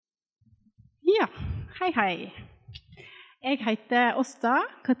Ja, hei. Jeg heter Åsta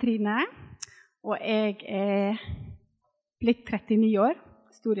Katrine, og jeg blitt 39 år,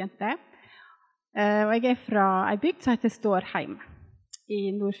 stor jente. Og jeg fra en bygd som heter Stårheim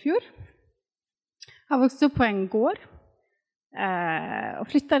i Nordfjord. Jeg har vokst opp på en gård, og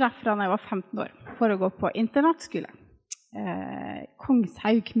flyttet derfra da jeg var 15 år, for å gå på internatskole.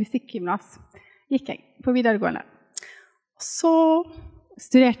 Kongshaug musikkgymnas gikk jeg på videregående. Så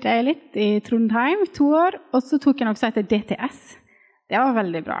studerte jeg litt i Trondheim 2 år, og så tok jeg noe som heter DTS. Det var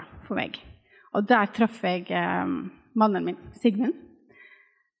veldig bra for meg. Og der traff jeg mannen min, Sigmund.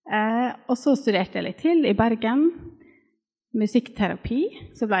 Og så studerte jeg litt til i Bergen,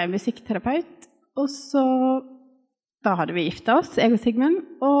 musikkterapi. Så ble jeg musikkterapeut, og så da hadde vi giftet oss, jeg og Sigmund,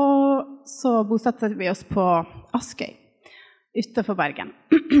 og så bosatte vi oss på Askøy, utenfor Bergen.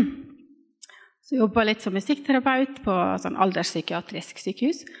 Så jobbet litt som musikkterapeut på sånn alderspsykiatrisk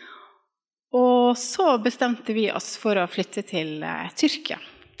sykehus. Og så bestemte vi oss for å flytte til Tyrkia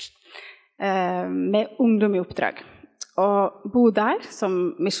med ungdom i oppdrag. Og bo der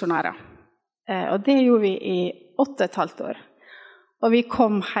som misjonærer. Og det gjorde vi i 8,5 år. Og vi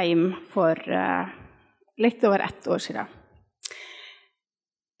kom hjem for litt over 1 år siden.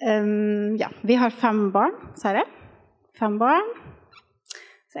 Ja, vi har 5 barn, sier jeg. 5 barn.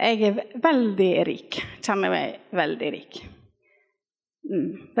 Så jeg veldig rik, kjenner meg veldig rik.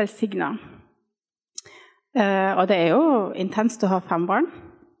 Velsignet. Og det jo intenst å ha 5 barn,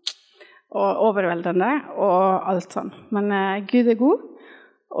 og overveldende, og alt sånn. Men Gud god,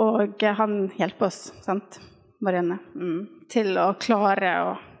 og han hjelper oss, sant, Marianne, til å klare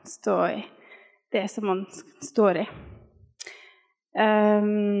å stå i det som han står i.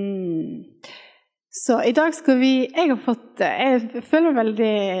 Så i dag skal jeg føler meg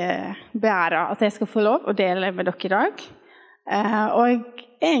veldig beæret at jeg skal få lov å dele med dere i dag. Og jeg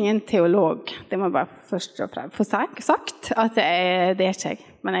ingen teolog, det må jeg bare først og fremst få sagt, at det ikke jeg.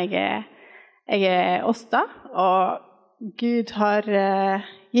 Men jeg Åsta, og Gud har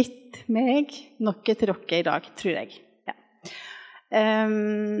gitt meg noe til dere i dag, tror jeg.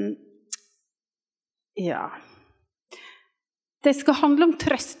 Ja. Det skal handle om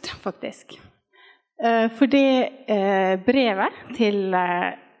trøst, faktisk. For det brevet til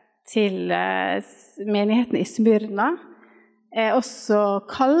menigheten i Smyrna også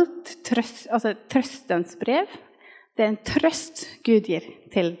kalt trøstens brev. Det en trøst Gud gir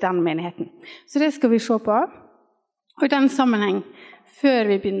til den menigheten. Så det skal vi se på. Og i den sammenheng, før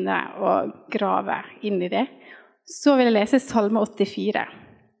vi begynner å grave inn i det, så vil jeg lese Salme 84.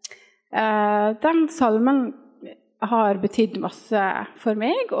 Den salmen har betydd masse for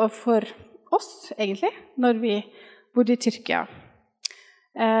meg og for oss, egentlig, når vi bodde i Tyrkia.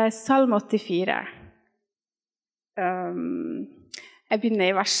 Salme 84. Jeg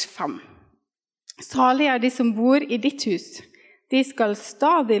begynner i vers 5. Salig de som bor i ditt hus. De skal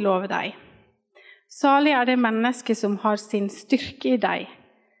stadig love deg. Salig det menneske som har sin styrke i deg.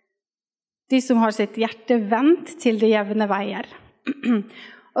 De som har sitt hjerte vendt til de jevne veier.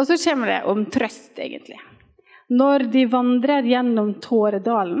 Og så kommer det om trøst, egentlig. Når de vandrer gjennom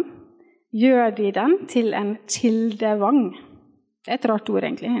Tåredalen, gjør de den til en kildevang. Det et rart ord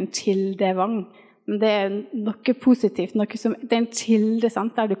egentlig, en kildevang. Men det noe positivt, det en kilde,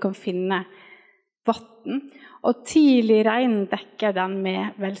 sant, der du kan finne vatten. Og tidlig regn dekker den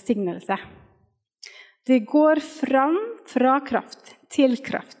med velsignelse. De går fram fra kraft til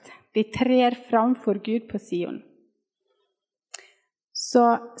kraft. De trer fram for Gud på Sion. Så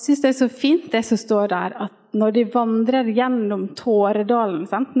synes det så fint det som står der, at når de vandrer gjennom Tåredalen,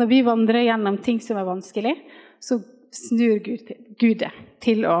 sant? Når vi vandrer gjennom ting som vanskelig, så snur Gud det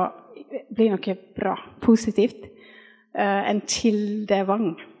til å bli noe bra, positivt. En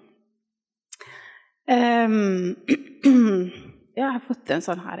kildevang. Jeg har fått en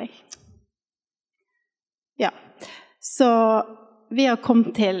sånn her, jeg. Ja, så vi har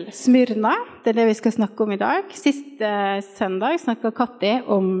kommet til Smyrna, det det vi skal snakke om i dag. Siste søndag snakket Katti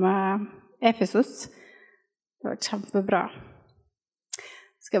om Efesos. Det var kjempebra.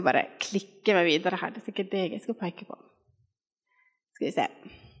 Jeg skal bare klikke meg videre her. Det sikkert det jeg skal peke på. Skal vi se.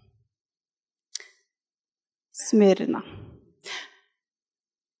 Smyrna.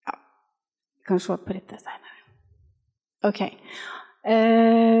 Ja, vi kan se på dette senere. Ok.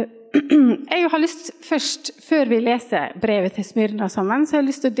 Jeg har lyst først, før vi leser brevet til Smyrna sammen, så har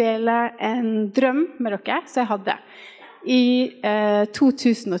jeg lyst til å dele en drøm med dere som jeg hadde i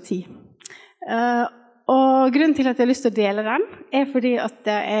 2010. Og grunnen til at jeg har lyst til å dele den fordi at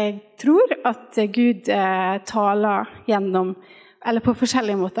jeg tror at Gud taler gjennom, eller på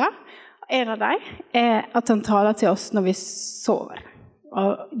forskjellige måter. En av dem at han taler til oss når vi sover.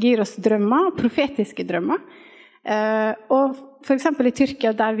 og gir oss drømmer, profetiske drømmer. Og for eksempel i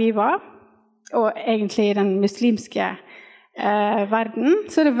Tyrkia, der vi var, og egentlig i den muslimske verden,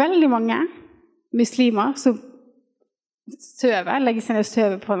 så det veldig mange muslimer som legger seg ned og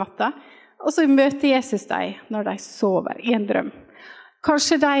sover på natta, og så møter Jesus dem når de sover i en drøm.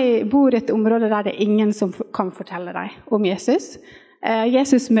 Kanskje de bor i et område der det ingen som kan fortelle dem om Jesus.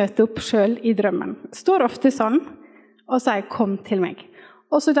 Jesus møter opp selv i drømmen. Står ofte sånn, og sier, kom til meg.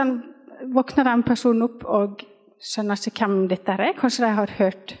 Og så våkner den personen opp og skjønner ikke hvem dette er. Kanskje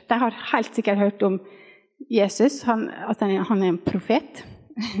de har helt sikkert hørt om Jesus, at han er en profet.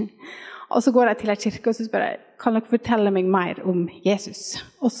 Og så går de til en kirke og så spør de, kan dere fortelle meg mer om Jesus?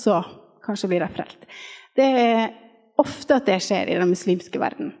 Og så kanskje blir de frelst. Det er ofte at det skjer i den muslimske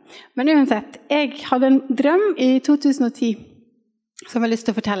verden. Men uansett, jeg hadde en drøm i 2010 som jeg har lyst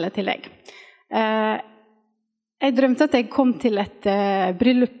til å fortelle til deg. Jeg drømte at jeg kom til et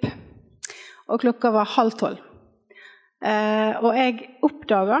bryllup, og klokka var 11:30. Og jeg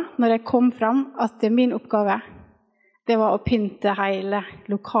oppdaget, når jeg kom frem, at min oppgave det var å pynte hele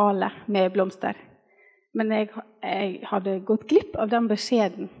lokalet med blomster. Men jeg hadde gått glipp av den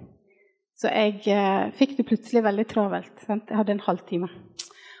beskjeden. Så jeg fikk det plutselig veldig travelt. Sant? Jeg hadde en halvtime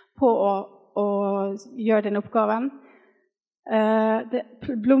på å gjøre den oppgaven.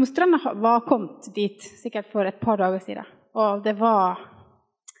 Blomstrene var kommet dit, sikkert for et par dager siden. Og det var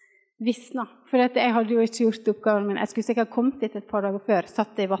visna. For jeg hadde jo ikke gjort oppgaven min. Jeg skulle sikkert kommet dit et par dager før,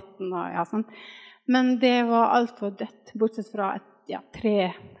 satt det i vatten og ja, sånn. Men det var alt var dødt, bortsett fra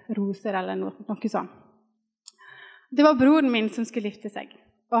 3 roser eller noe sånt. Det var broren min som skulle gifte seg.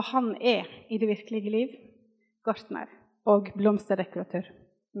 Og han er i det virkelige liv gartner og blomsterdekoratør.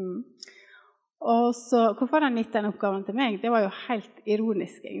 Og så, hvorfor han gitt den oppgaven til meg? Det var jo helt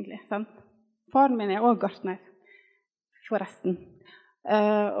ironisk egentlig. Sant? Faren min er også gartner, forresten.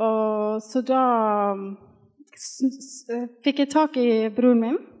 Og så da fikk jeg tak i broren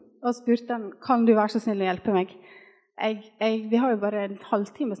min og spurte han, kan du være så snill å hjelpe meg? Vi har jo bare en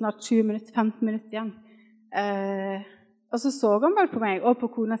halvtime, snart 20 minutter, 15 minutter igjen. Og så han bare på meg, og på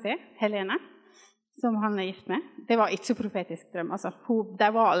kona si, Helene, som han er gift med. Det var ikke profetisk drøm, altså. De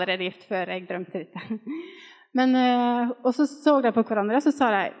var allerede gift før jeg drømte dette. Men, og så de på hverandre, og så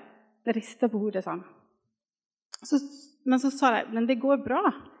sa de, det ristet på hodet sånn. Men så sa de, men det går bra.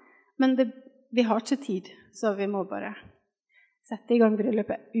 Men vi har ikke tid, så vi må bare sette i gang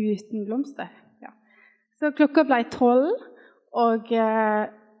bryllupet uten blomster. Ja. Så klokka ble 12, og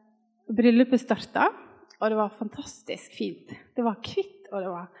bryllupet startet. Og det var fantastisk fint. Det var kvitt, og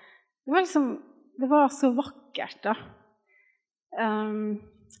det var så vakkert da.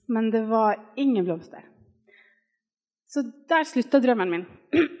 Men det var ingen blomster. Så der sluttet drømmen min.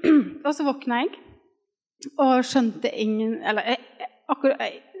 Og så våknet jeg, og skjønte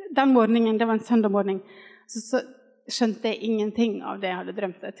den morgenen, det var en søndag morgen, så skjønte jeg ingenting av det jeg hadde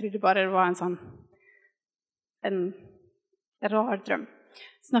drømt. Jeg trodde bare det var en rar drøm.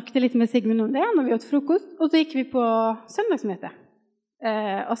 Snakket litt med Sigmund om det når vi åt frokost, og så gikk vi på søndagsmøte.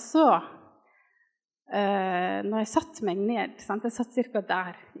 Og så, når jeg satt meg ned, jeg satt cirka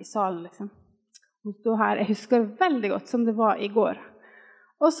der i salen, liksom. Hun stod her, jeg husker det veldig godt som det var i går.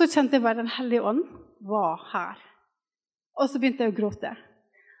 Og så kjente jeg bare den hellige ånd var her. Og så begynte jeg å gråte.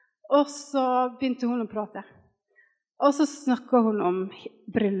 Og så begynte hun å prate. Og så snakket hun om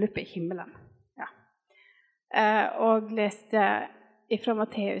bryllupet i himmelen. Ja. Og leste fra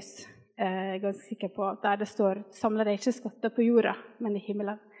Matteus, ganske sikker på, der det står, samler deg ikke skatter på jorda, men i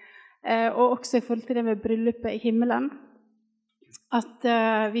himmelen. Og også i forhold til det med bryllupet i himmelen, at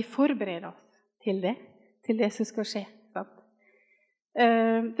vi forbereder oss til det som skal skje. Sant?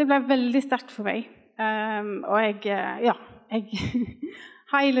 Det ble veldig sterkt for meg, og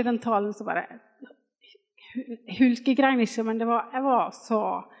hele den talen så bare hulkegrein ikke, men jeg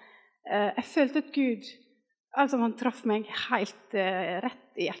følte at Gud, altså han traff meg helt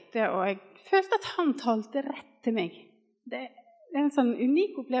rett i hjertet, og jeg følte at han talte rett til meg. Det er en sånn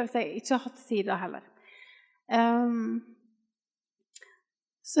unik opplevelse jeg ikke har hatt siden heller.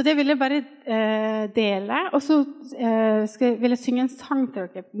 Så det vil jeg bare dele, og så vil jeg synge en sang til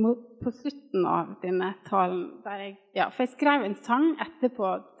dere på slutten av denne talen. For jeg skrev en sang etterpå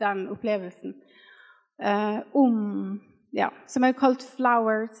den opplevelsen som jeg har kalt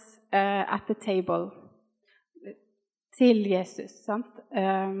Flowers at the Table, til Jesus, sant?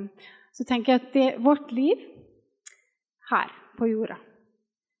 Så tenker jeg at vårt liv her på jorda,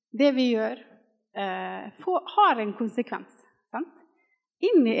 det vi gjør, har en konsekvens, sant?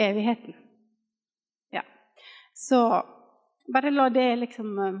 Inn i evigheten. Ja. Så bare la det liksom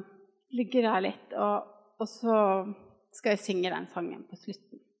ligge der litt, og så skal jeg synge den sangen på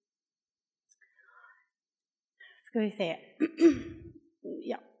slutten. Skal vi se.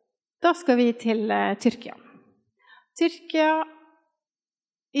 Ja, da skal vi til Tyrkia. Tyrkia,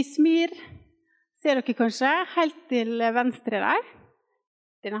 Izmir, ser dere kanskje, helt til venstre der.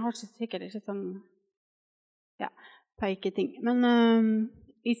 Den har sikkert ikke sånn, ja, peiketing. Men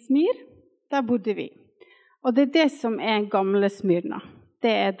Izmir, der bodde vi. Og det det som gamle Smyrna.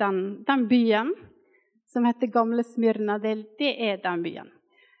 Det den byen som heter gamle Smyrna, det den byen.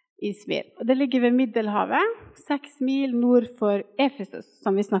 Izmir. Og det ligger ved Middelhavet, 6 mil nord for Efesus,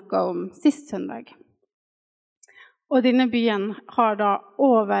 som vi snakket om sist søndag. Og denne byen har da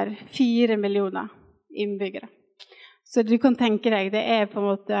over 4 millioner innbyggere. Så du kan tenke deg, det på en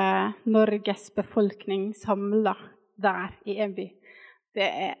måte Norges befolkning samlet der i en by.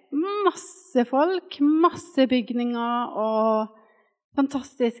 Det masse folk, masse bygninger og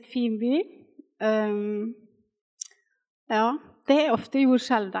fantastisk fin by. Ja, det ofte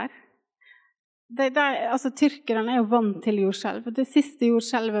jordskjelv der. Altså, tyrkerne jo vant til jordskjelv. Det siste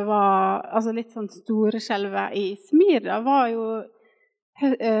jordskjelvet var, altså litt sånn store skjelvet i Smyrna, var jo,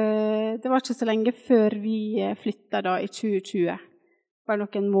 det var ikke så lenge før vi flyttet da i 2020. Bare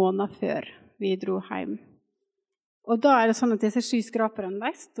noen måneder før vi dro hjem. Og da det sånn at disse skyskraperne,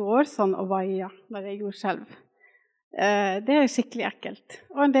 de står sånn og vaier når det jordskjelv. Det skikkelig ekkelt.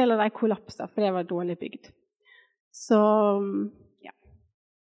 Og en del av de kollapset, for det var dårlig bygd. Så, ja.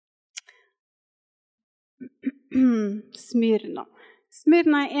 Smyrna.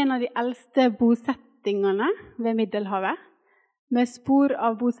 Smyrna en av de eldste bosettingene ved Middelhavet, med spor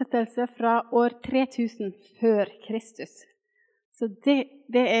av bosettelse fra år 3000 før Kristus. Så det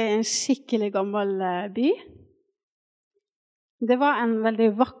en skikkelig gammel by. Det var en veldig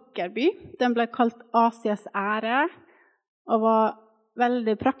vakker by. Den ble kalt Asias ære, og var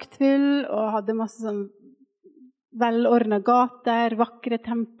veldig praktfull, og hadde masse sånn velordnede gater, vakre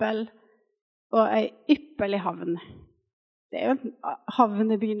tempel, og en ypperlig havn. Det jo en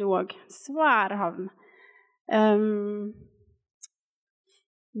havneby nå også. Svær havn.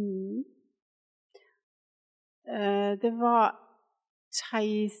 Det var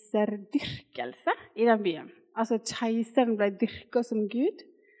keiserdyrkelse i den byen. Altså, keiseren ble dyrket som Gud.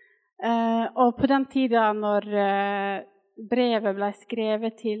 Og på den tiden når brevet ble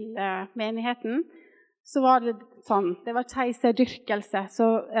skrevet til menigheten, så var det sånn, det var keiserdyrkelse. Så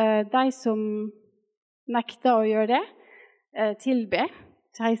de som nektet å gjøre det, tilbe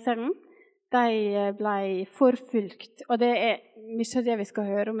keiseren, de ble forfulgt. Og det mye av det vi skal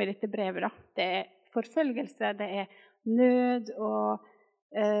høre om i dette brevet. Da. Det forfølgelse, det nød og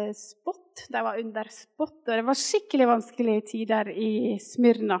spott. De var under spott, og det var skikkelig vanskelige tider i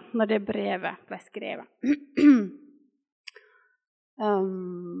Smyrna når det brevet ble skrevet.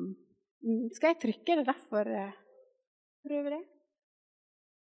 Skal jeg trykke det derfor? Prøve det?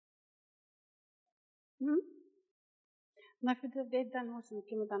 Nei, for den har så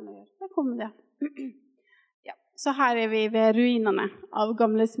mye med den å gjøre. Der kommer det. Ja, så her vi ved ruinene av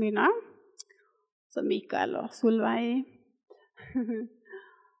gamle Smyrna. Så Mikael og Solveig.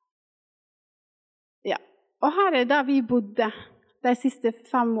 Ja, og her der vi bodde. De siste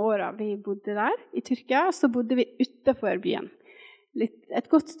 5 årene vi bodde der i Tyrkia, så bodde vi utenfor byen. Et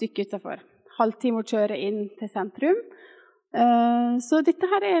godt stykke utenfor. Halvtime å kjøre inn til sentrum. Så dette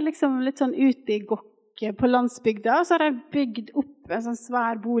her liksom litt sånn ute i Gokk på landsbygda. Så har de bygd opp en sånn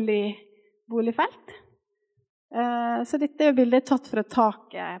svær boligfelt. Så dette bildet tatt fra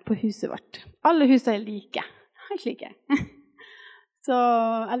taket på huset vårt. Alle husene like. Helt like. Så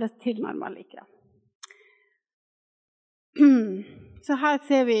ellers tilnærmet like. Så her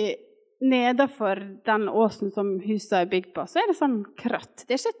ser vi nedenfor den åsen som huset bygd på, så det sånn kratt.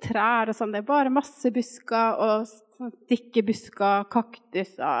 Det ikke trær og sånn, det bare masse busker og stikkebusker,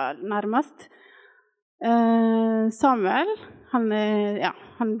 kaktuser nærmest. Samuel, han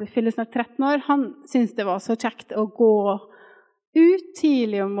fyller snart 13 år, han synes det var så kjekt å gå ut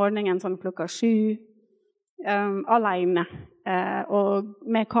tidlig om morgenen, sånn klokka 7, alene, og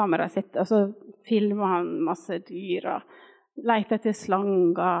med kameraet sitt, og så filmer han masse dyr og lette etter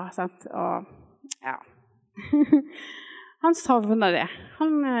slanger, sant? Og ja. Han savner det.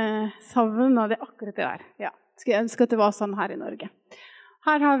 Han savner det akkurat det der. Ja. Skulle ønske at det var sånn her i Norge.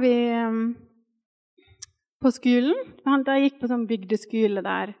 Her har vi på skolen. Han gikk på sånn bygdeskole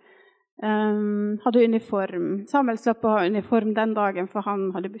der. Hadde uniform. Samuel slapp å ha uniform den dagen, for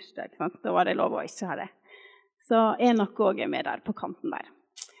han hadde bursdag. Sant? Da var det lov å ikke ha det. Så nok også med der på kanten der.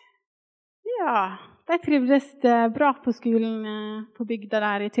 Ja, de trivdes bra på skolen på bygda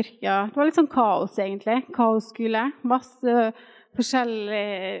der i Tyrkia. Det var litt sånn kaos egentlig, kaosskole. Masse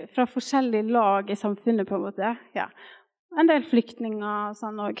fra forskjellige lag i samfunnet på en måte. Ja. en del flyktninger og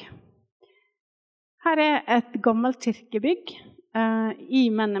sånn også. Her et gammelt kirkebygg i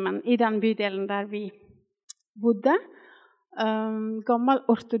Menigheten, i den bydelen der vi bodde. Gammel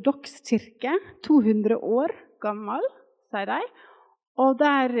ortodoks kirke, 200 år gammel, sier de. Og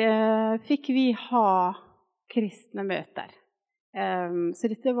der fikk vi ha kristne møter. Så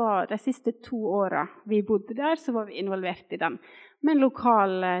dette var de siste 2 årene vi bodde der, så var vi involvert i den, med en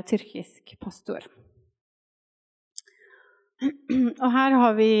lokal tyrkisk pastor. Og her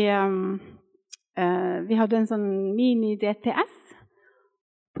har vi hadde en sånn mini-DTS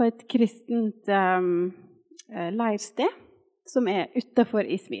på et kristent leirsted, som utenfor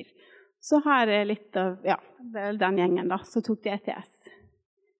Izmir. Så her litt av, ja, det den gjengen da, så tok DTS,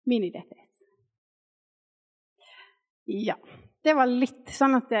 mini-DTS. Ja, det var litt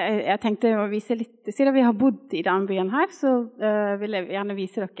sånn at jeg tenkte å vise litt, siden vi har bodd i den byen her, så vil jeg gjerne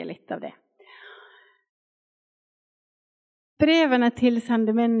vise dere litt av det. Brevene til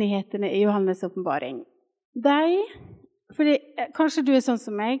sendemenighetene i Johannes Åpenbaring, fordi kanskje du sånn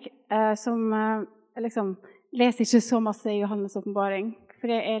som meg, som liksom leser ikke så masse i Johannes Åpenbaring, for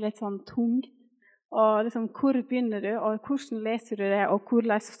det litt sånn tungt, og liksom, hvor begynner du, og hvordan leser du det, og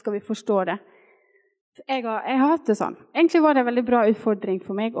hvordan skal vi forstå det? Jeg har hatt det sånn. Egentlig var det en veldig bra utfordring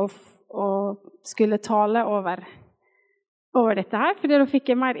for meg å skulle tale over dette her, for da fikk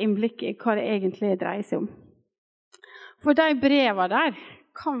jeg mer innblikk i hva det egentlig dreier seg om. For de brevene der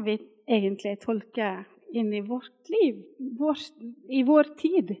kan vi egentlig tolke inn i vårt liv, i vår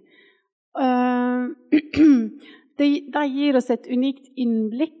tid. De gir oss et unikt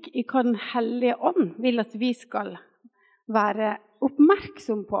innblikk i hva den hellige ånd vil at vi skal være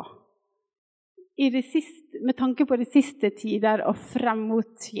oppmerksom på med tanke på de siste tider og frem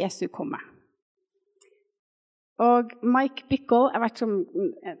mot Jesu komme. Og Mike Bickle, jeg vet ikke om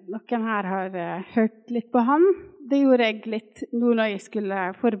noen her har hørt litt på han. Det gjorde jeg litt nå når jeg skulle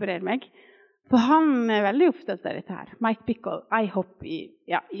forberede meg. For han veldig opptatt av dette her. Mike Bickle, IHOP i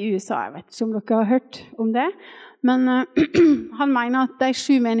USA, jeg vet ikke om dere har hørt om det. Men han mener at de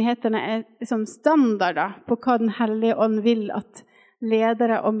 7 menighetene liksom standarder på hva den hellige ånd vil at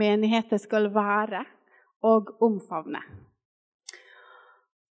ledere og menigheter skal være og omfavne.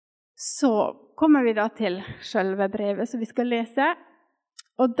 Så kommer vi da til selve brevet som vi skal lese.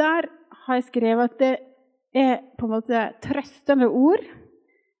 Og der har jeg skrevet at det på en måte trøstende ord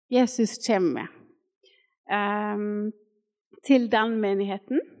Jesus kommer med til den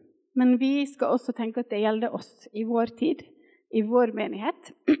menigheten. Men vi skal også tenke at det gjelder oss i vår tid, i vår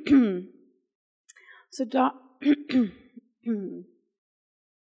menighet. Så da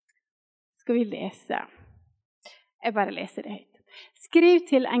skal vi lese. Jeg bare leser det høyt. Skriv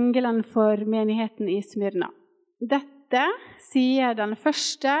til engelen for menigheten i Smyrna. Dette sier den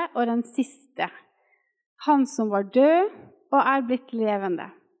første og den siste, han som var død og blitt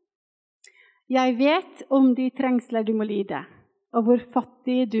levende. Jeg vet om de trengsler du må lide, og hvor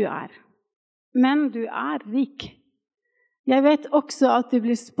fattig du men du rik. Jeg vet også at du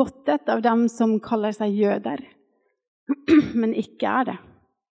blir spottet av dem som kaller seg jøder, men ikke det.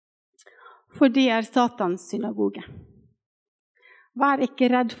 For de Satans synagoge. Vær ikke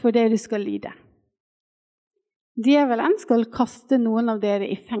redd for det du skal lide. Djevelen skal kaste noen av dere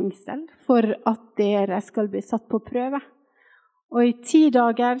i fengsel for at dere skal bli satt på prøve, og i 10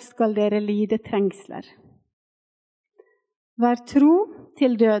 dager skal dere lide trengsler. Vær tro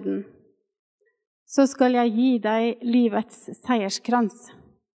til døden, så skal jeg gi deg livets seierskrans.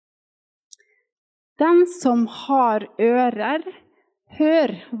 Den som har ører,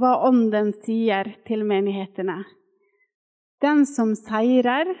 hør hva ånden sier til menighetene. Den som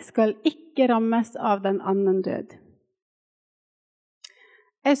seirer skal ikke rammes av den annen død.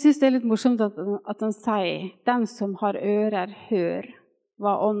 Jeg synes det litt morsomt at han sier, den som har ører, hør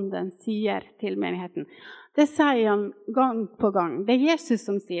hva ånden sier til menigheten. Det sier han gang på gang. Det Jesus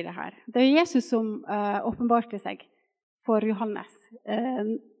som sier det her. Det Jesus som åpenbarte seg for Johannes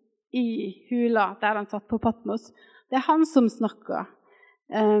i hula der han satt på Patmos. Det han som snakker.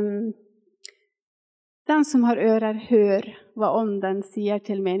 Den som har ører, hør hva ånden sier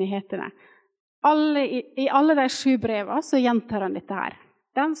til menighetene. I alle de 7 brevene så gjentar han dette her.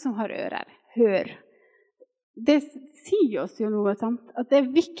 Den som har ører, hør. Det sier oss jo noe, sant? At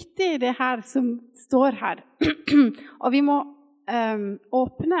det viktig det her som står her. Og vi må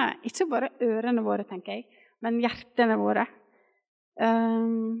åpne, ikke bare ørene våre, tenker jeg, men hjertene våre.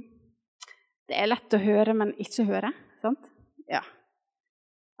 Det lett å høre, men ikke høre, sant? Ja.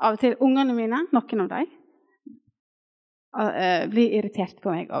 Av og til, ungene mine, noen av dem, blir irritert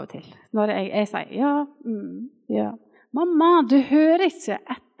på meg av og til. Når jeg sier, ja. Mamma, du hører ikke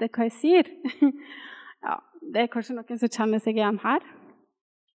etter hva jeg sier. Ja, det kanskje noen som kjenner seg igjen her.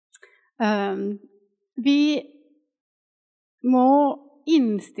 Vi må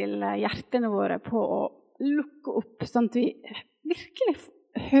innstille hjertene våre på å lukke opp, sånn at vi virkelig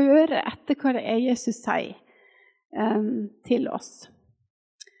hører etter hva det Jesus sier til oss.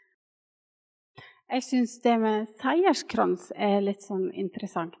 Jeg synes det med seierskrans litt sånn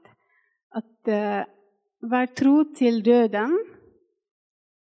interessant. At vær tro til døden,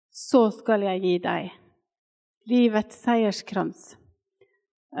 så skal jeg gi deg livets seierskrans.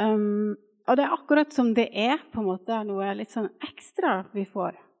 Og det akkurat som det på en måte noe litt sånn ekstra vi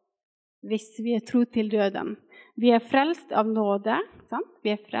får, hvis vi tro til døden. Vi frelst av nåde, sant?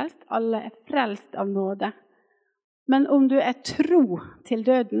 Vi frelst, alle frelst av nåde. Men om du tro til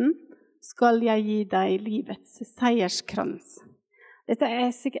døden, skal jeg gi deg livets seierskrans. Dette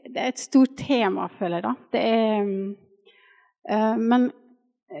det et stort tema, føler jeg da. Men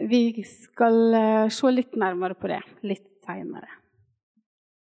vi skal se litt nærmere på det, litt senere.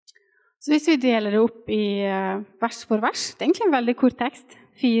 Så hvis vi deler det opp i vers for vers, det egentlig en veldig kort tekst,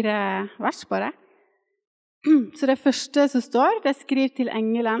 4 vers bare. Så det første som står, det skriver til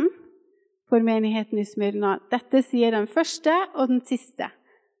engelen for menigheten i Smyrna. Dette sier den første og den siste.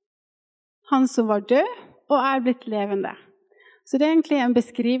 Han som var død og blitt levende. Så det egentlig en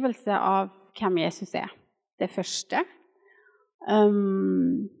beskrivelse av hvem Jesus det første.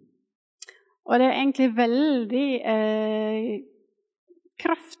 Og det egentlig veldig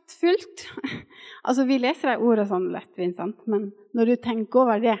kraftfullt. Altså vi leser de ordene sånn lettvint, sant? Men når du tenker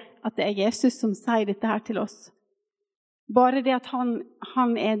over det, at det Jesus som sier dette her til oss, bare det at han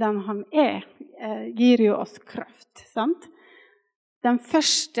den han gir jo oss kraft, sant? Den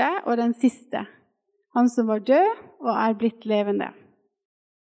første og den siste. Han som var død og blitt levende.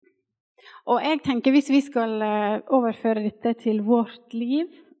 Og jeg tenker, hvis vi skal overføre dette til vårt liv,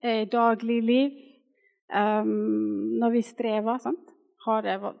 daglig liv, når vi strever, sant? Har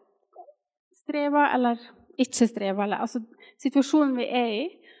det strever eller ikke strever, eller, altså situasjonen vi i,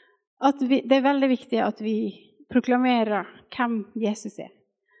 at det veldig viktig at vi proklamerer hvem Jesus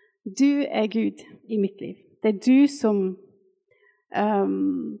Du Gud i mitt liv. Det du som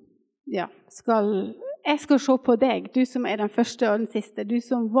jeg skal se på deg, du som den første og den siste, du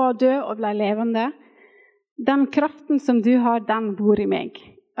som var død og ble levende. Den kraften som du har, den bor i meg.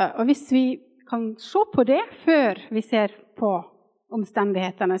 Og hvis vi kan se på det før vi ser på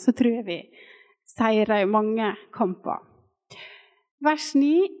omstendighetene, så tror jeg vi seirer mange kamper. Vers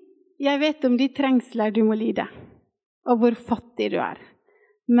 9. Jeg vet om de trengsler du må lide, og hvor fattig du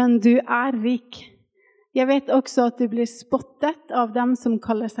men du rik. Jeg vet også at du blir spottet av dem som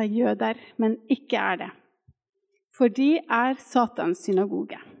kaller seg jøder, men ikke det. For de Satans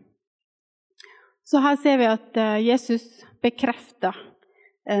synagoge. Så her ser vi at Jesus bekrefter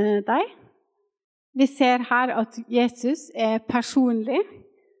deg. Vi ser her at Jesus personlig,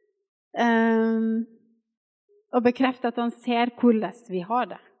 og bekrefter at han ser hvordan vi har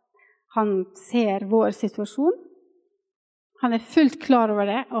det. Han ser vår situasjon. Han fullt klar over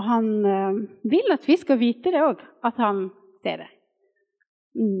det, og han vil at vi skal vite det også, at han ser det.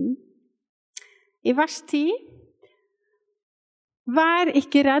 I vers 10. Vær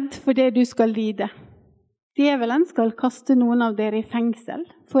ikke redd for det du skal lide. Djevelen skal kaste noen av dere i fengsel,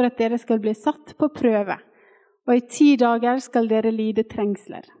 for at dere skal bli satt på prøve, og i 10 dager skal dere lide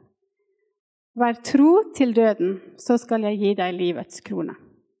trengsler. Vær tro til døden, så skal jeg gi deg livets krone.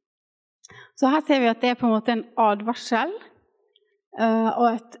 Så her ser vi at det på en måte en advarsel, og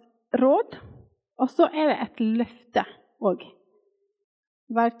et råd, og så det et løfte også.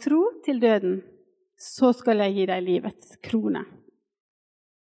 Vær tro til døden, så skal jeg gi deg livets krone.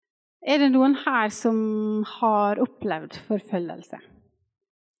 Det noen her som har opplevd forfølgelse?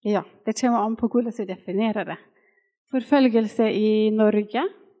 Ja, det kommer an på hvordan vi definerer det. Forfølgelse i Norge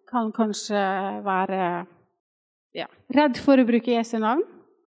kan kanskje være redd for å bruke Jesu navn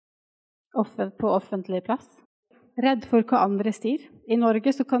på offentlig plass. Redd for hva andre sier. I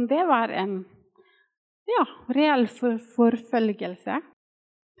Norge så kan det være en reell forfølgelse.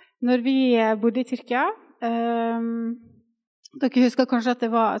 Når vi bodde i Tyrkia, dere husker kanskje at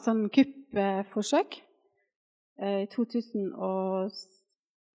det var et sånn kuppforsøk i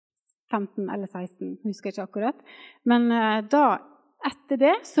 2015 eller 16, husker ikke akkurat. Men da, etter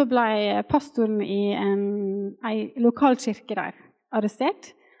det, så ble pastoren i en lokalkirke der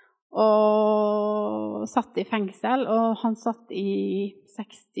arrestert, og satt i fengsel, og han satt i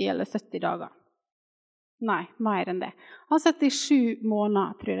 60 eller 70 dager. Nei, mer enn det. Han satt i 7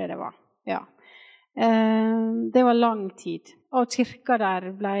 måneder, tror jeg det var. Ja. Det var lang tid, og kirka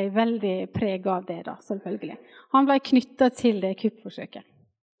der ble veldig preget av det da, selvfølgelig. Han ble knyttet til det kuppforsøket,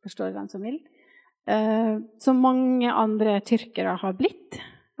 forstår du den som vil? som mange andre tyrkere har blitt.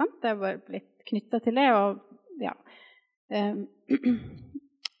 Sant? Det har blitt knyttet til det, og ja.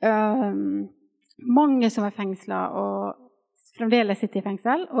 Mange som er fengslet og fremdeles sitter i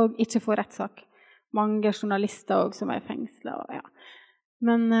fengsel og ikke får rettssak. Mange journalister også som er fengslet. Og, ja.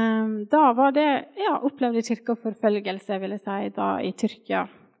 Men da var det, ja, opplevde kirke og forfølgelse, vil jeg si, da i Tyrkia.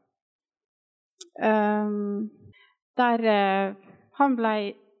 Der han ble,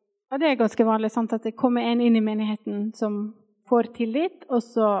 og det er ganske vanlig, sant, at det kommer en inn i menigheten som får tillit, og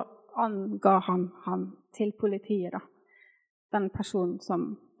så anga han til politiet. Da. Den personen som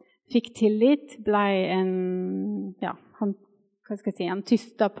fikk tillit ble en, ja, han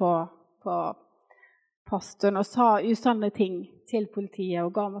tystet på pastoren og sa usanne ting til politiet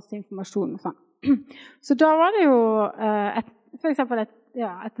og ga masse informasjon og sånn. Så da var det jo for eksempel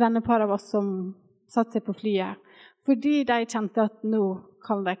et vennepar av oss som satt seg på flyet, fordi de kjente at nå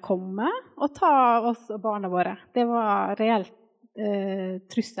kan de komme og ta oss og barna våre. Det var reelt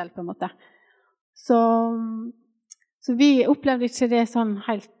trussel på en måte. Så vi opplevde ikke det sånn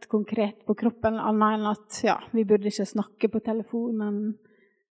helt konkret på kroppen, annet enn at ja, vi burde ikke snakke på telefonen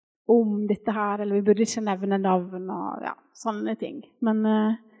om dette her, eller vi burde ikke nevne navn og ja, sånne ting. Men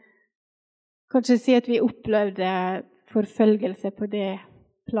kanskje si at vi opplevde forfølgelse på det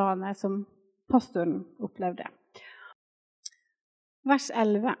planet som pastoren opplevde. Vers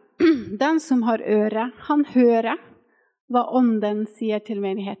 11. Den som har øre, han hører hva ånden sier til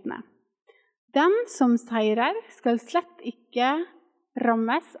menighetene. Den som seirer skal slett ikke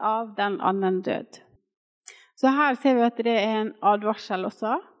rammes av den annen død. Så her ser vi at det er en advarsel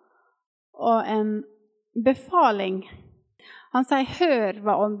også, og en befaling. Han sier, hør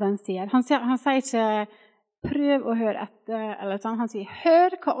hva ånden sier. Han sier ikke, prøv å høre etter, eller sånn. Han sier,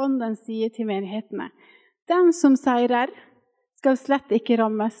 hør hva ånden sier til menighetene. Den som seirer skal slett ikke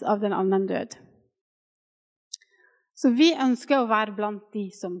rammes av den annen død. Så vi ønsker å være blant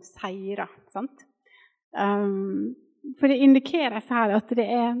de som seirer, sant? For det indikeres her at det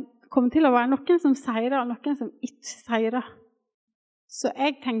kommer til å være noen som seirer, og noen som ikke seirer. Så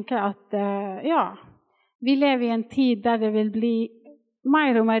jeg tenker at, ja, vi lever i en tid der det vil bli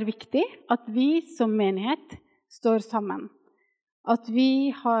mer og mer viktig at vi som menighet står sammen. At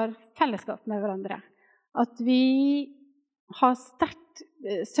vi har fellesskap med hverandre. At vi har sterkt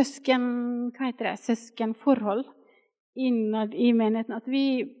søskenforhold innad i menigheten, at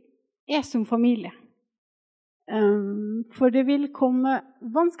vi er som familie. For det vil komme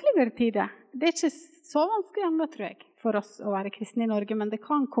vanskeligere tider. Det er ikke så vanskelig ennå, tror jeg, for oss å være kristne i Norge, men det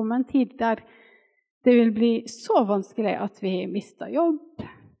kan komme en tid der det vil bli så vanskelig at vi mister jobb,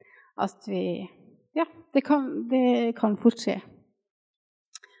 at vi, ja, det kan fortskje.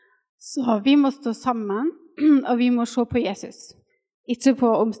 Så vi må stå sammen, og vi må se på Jesus. Ikke på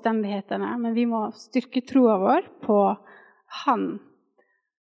omstendighetene, men vi må styrke troen vår på han,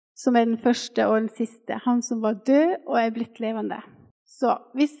 som er den første og den siste. Han som var død og er blitt levende. Så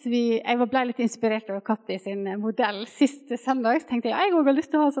jeg ble litt inspirert av Katti sin modell siste søndag, så tenkte jeg har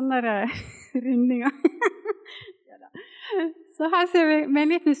lyst til å ha sånne rundinger. Så her ser vi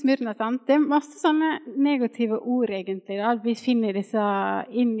menigheten i Smyrna, sant? Det er masse sånne negative ord egentlig. Da. Vi finner disse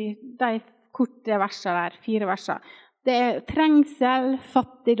inn i de korte versene der, 4 verser. Det er trengsel,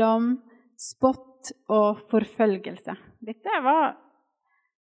 fattigdom, spott og forfølgelse. Dette var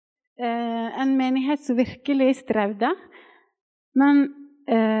en menighet som virkelig strevde, men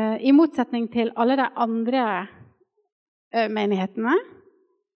i motsetning til alle de andre menighetene,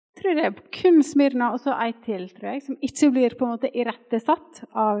 tror jeg det er kun Smyrna og så ei til, tror jeg, som ikke blir på en måte irettesatt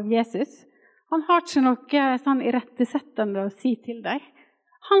av Jesus. Han har ikke noe sånn irettesettende å si til deg.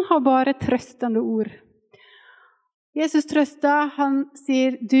 Han har bare trøstende ord. Jesus trøster, han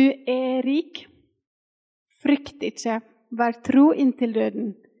sier, du er rik, frykt ikke, vær tro inntil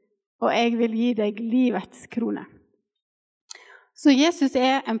døden, og jeg vil gi deg livets krone. Så Jesus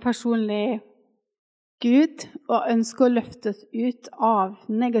er en personlig Gud, og ønsker å løftes ut av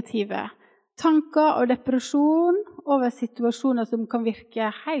negative tanker og depresjon over situasjoner som kan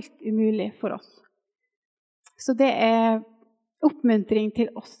virke helt umulig for oss. Så det er oppmuntring til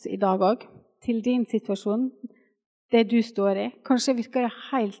oss i dag også, til din situasjon, det du står i. Kanskje virker det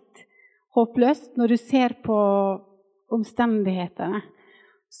helt håpløst når du ser på omstendighetene.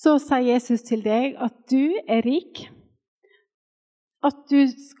 Så sier Jesus til deg at du er rik, at du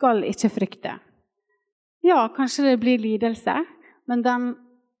skal ikke frykte. Ja, kanskje det blir lidelse, men den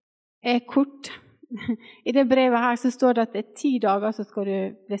er kort. I det brevet her så står det at det er 10 dager så skal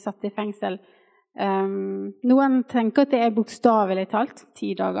du bli satt i fengsel. Noen tenker at det er bokstavelig talt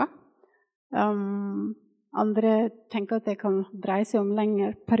 10 dager. Andre tenker at det kan dreie seg om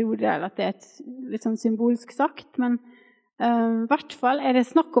lengre perioder, eller at det et litt sånn symbolsk sagt, men i hvert fall det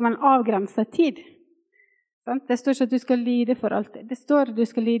snakk om en avgrenset tid. Sant? Det står ikke at du skal lide for alltid. Det står at du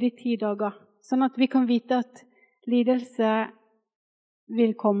skal lide i 10 dager, sånn at vi kan vite at lidelse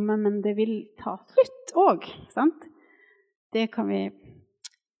vil komme, men det vil ta slutt også, sant? Det kan vi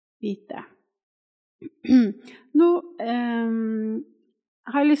vite. Nå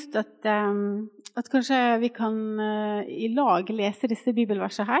har jeg lyst til at kanskje vi kan i lag lese disse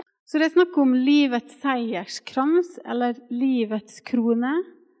bibelversene her. Så det snakk om livets seierskrans, eller livets krone,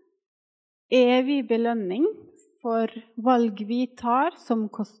 evig belønning for valg vi tar som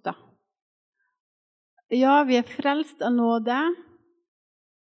koster. Ja, vi frelst av nåde,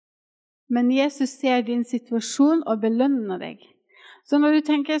 men Jesus ser din situasjon og belønner deg. Så når du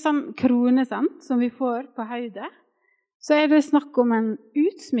tenker sånn krone, sant, som vi får på høyde, så det snakk om en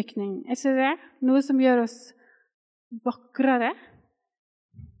utsmykning, ikke det? Noe som gjør oss vakrere.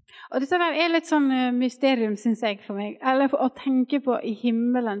 Og dette der litt sånn mysterium, synes jeg, for meg. Eller for å tenke på i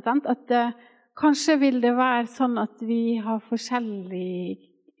himmelen, sant? At kanskje vil det være sånn at vi har forskjellig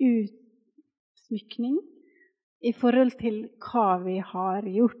utsmykning i forhold til hva vi har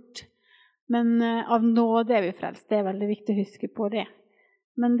gjort. Men av nåde vi frelst, det veldig viktig å huske på det.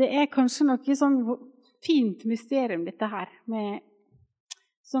 Men det kanskje noe sånn fint mysterium dette her,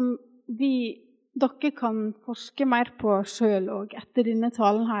 som dere kan forske mer på selv og etter denne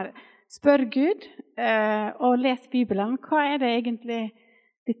talen her. Spør Gud og les Bibelen. Hva det egentlig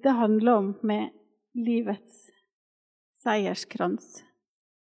dette handler om med livets seierskrans?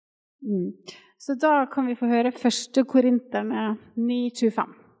 Så da kan vi få høre 1. Korinterne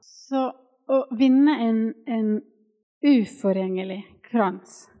 9:25. Så å vinne en uforgjengelig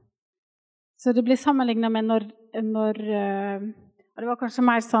krans. Så det blir sammenlignet med når det var kanskje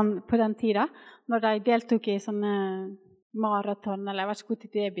mer sånn på den tiden, når de deltok i sånne maraton, eller jeg vet ikke hvor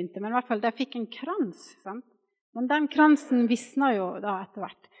tid det begynte, men i hvert fall de fikk en krans, sant? Men den kransen visner jo da etter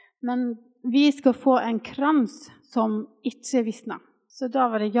hvert. Men vi skal få en krans som ikke visner. Så da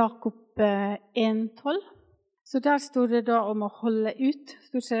var det Jakob 1:12. Så der stod det da om å holde ut.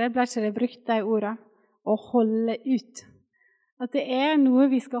 Stort sett ble ikke det brukt de ordene, å holde ut. At det noe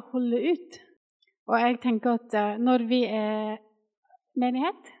vi skal holde ut. Og jeg tenker at når vi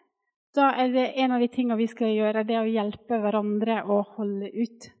menighet, da det en av de tingene vi skal gjøre, det å hjelpe hverandre å holde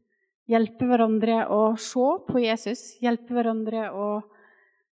ut. Hjelpe hverandre å se på Jesus, hjelpe hverandre å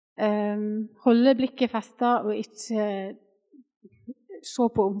holde blikket festet og ikke se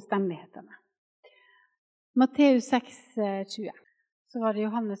på omstendighetene. Matteus 6:20, så var det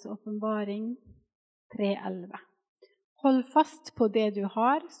Johannes Åpenbaring 3:11. Hold fast på det du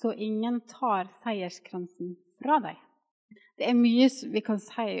har, så ingen tar seierskransen fra deg. Det mye vi kan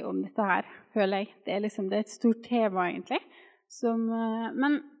si om dette her, føler jeg. Det et stort tema egentlig.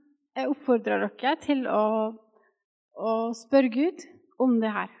 Men jeg oppfordrer dere til å spørre Gud om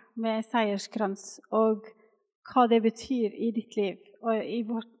det her med seierskrans, og hva det betyr i ditt liv og i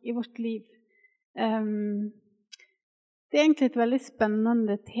vårt liv. Det egentlig et veldig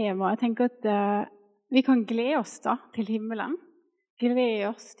spennende tema. Jeg tenker at vi kan glede oss da til himmelen, glede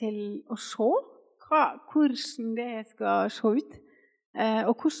oss til å se hvordan det skal se ut,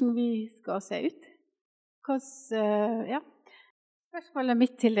 og hvordan vi skal se ut. Spørsmålet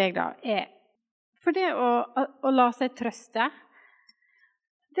mitt til deg da for det å la seg trøste,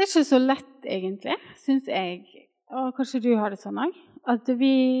 det ikke så lett egentlig, synes jeg, og kanskje du har det sånn også, at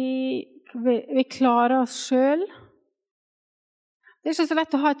vi klarer oss selv. Det ikke så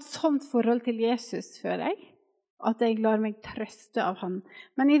lett å ha et sånt forhold til Jesus, føler jeg, at jeg lar meg trøste av han.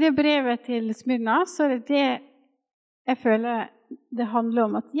 Men i det brevet til Smyrna, så det jeg føler det handler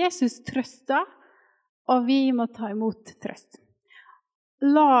om at Jesus trøster, og vi må ta imot trøst.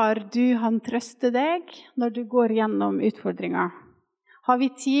 Lar du han trøste deg når du går gjennom utfordringer? Har vi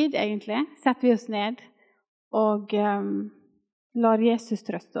tid egentlig? Setter vi oss ned og lar Jesus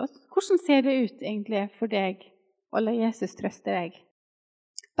trøste oss? Hvordan ser det ut egentlig for deg å la Jesus trøste deg?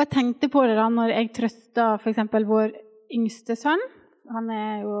 Jeg tenkte på det da når jeg trøstet for eksempel vår yngste sønn. Han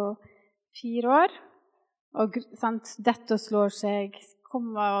jo 4 år, og dette slår seg,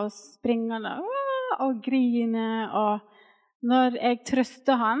 kommer og springer og griner, og når jeg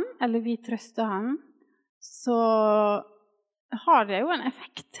trøster han, eller vi trøster han, så har det jo en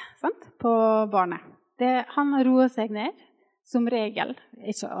effekt, sant, på barnet. Han roer seg ned, som regel.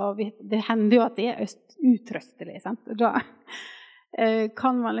 Det hender jo at det utrøstelig, sant? Da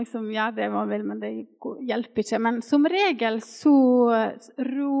kan man liksom gjøre det man vil, men det hjelper ikke. Men som regel så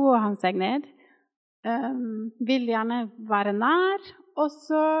roer han seg ned, vil gjerne være nær, og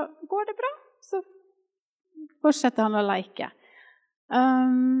så går det bra. Så fortsetter han å leke.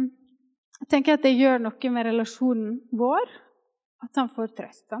 Jeg tenker at det gjør noe med relasjonen vår, at han får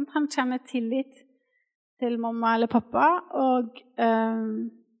trøst. Sant? Han kjenner tillit til mamma eller pappa, og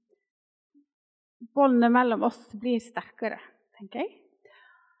båndet mellom oss blir sterkere, tenker jeg.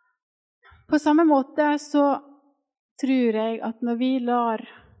 På samme måte så tror jeg at når vi lar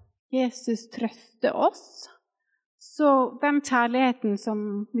Jesus trøste oss, så den kjærligheten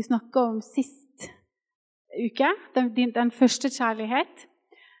som vi snakket om sist uke, den første kjærlighet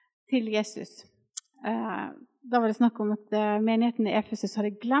til Jesus. Da var det snakk om at menigheten i Efesus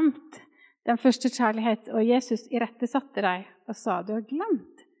hadde glemt den første kjærlighet, og Jesus irettesatte deg og sa, du har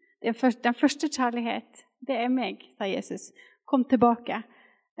glemt. Den første kjærlighet, det meg, sa Jesus. Kom tilbake.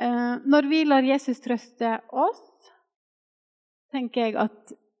 Når vi lar Jesus trøste oss, tenker jeg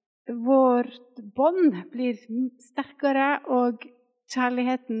at vårt bånd blir sterkere, og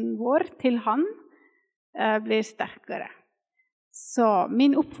kjærligheten vår til han blir sterkere. Så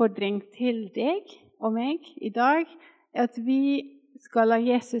min oppfordring til deg og meg i dag at vi skal la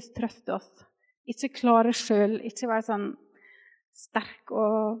Jesus trøste oss. Ikke klare selv, ikke være sånn sterk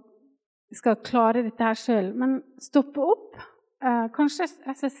og skal klare dette her selv, men stoppe opp. Kanskje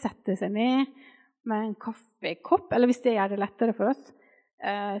sette seg ned med en kaffekopp, eller hvis det gjør det lettere for oss.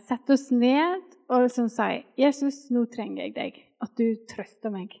 Sette oss ned og liksom si, Jesus, nå trenger jeg deg, at du trøster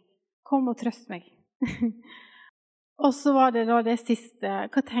meg. Kom og trøst meg. Og så var det da det siste.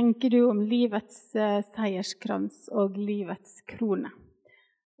 Hva tenker du om livets seierskrans og livets krone?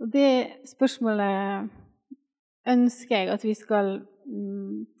 Og det spørsmålet ønsker jeg at vi skal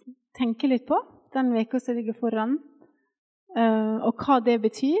tenke litt på, den veka som ligger foran, og hva det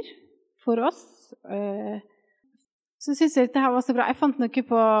betyr for oss. Så synes jeg dette her var så bra. Jeg fant noe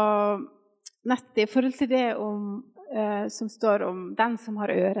på nettet i forhold til det som står om den som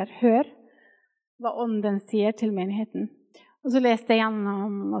har ører, hør hva ånden sier til menigheten. Og så leste jeg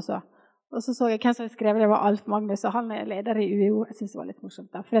gjennom også. Og så jeg hvem som hadde skrevet, det var Alf Magnus, og han leder i UiO. Jeg synes det var litt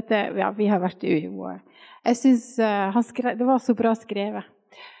morsomt da, for vi har vært i UiO. Jeg synes det var så bra skrevet.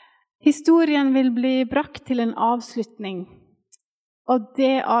 Historien vil bli brakt til en avslutning, og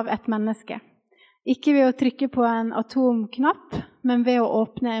det av et menneske. Ikke ved å trykke på en atomknapp, men ved å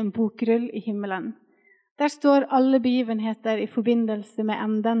åpne en bokrull i himmelen. Der står alle begivenheter i forbindelse med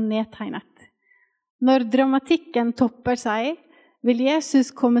enden nedtegnet. Når dramatikken topper seg, vil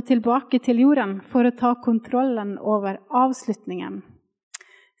Jesus komme tilbake til jorden for å ta kontrollen over avslutningen.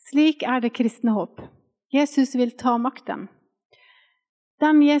 Slik det kristne håp. Jesus vil ta makten.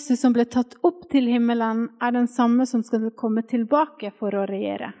 Den Jesus som ble tatt opp til himmelen den samme som skal komme tilbake for å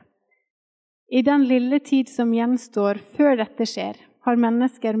regjere. I den lille tid som gjenstår før dette skjer, har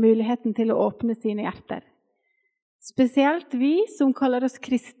mennesker muligheten til å åpne sine hjerter. Spesielt vi som kaller oss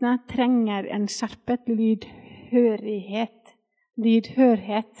kristne trenger en skjerpet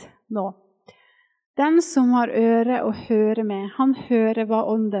lydhørhet nå. Den som har øre å høre med, han hører hva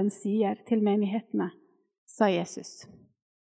ånden sier til menighetene, sa Jesus.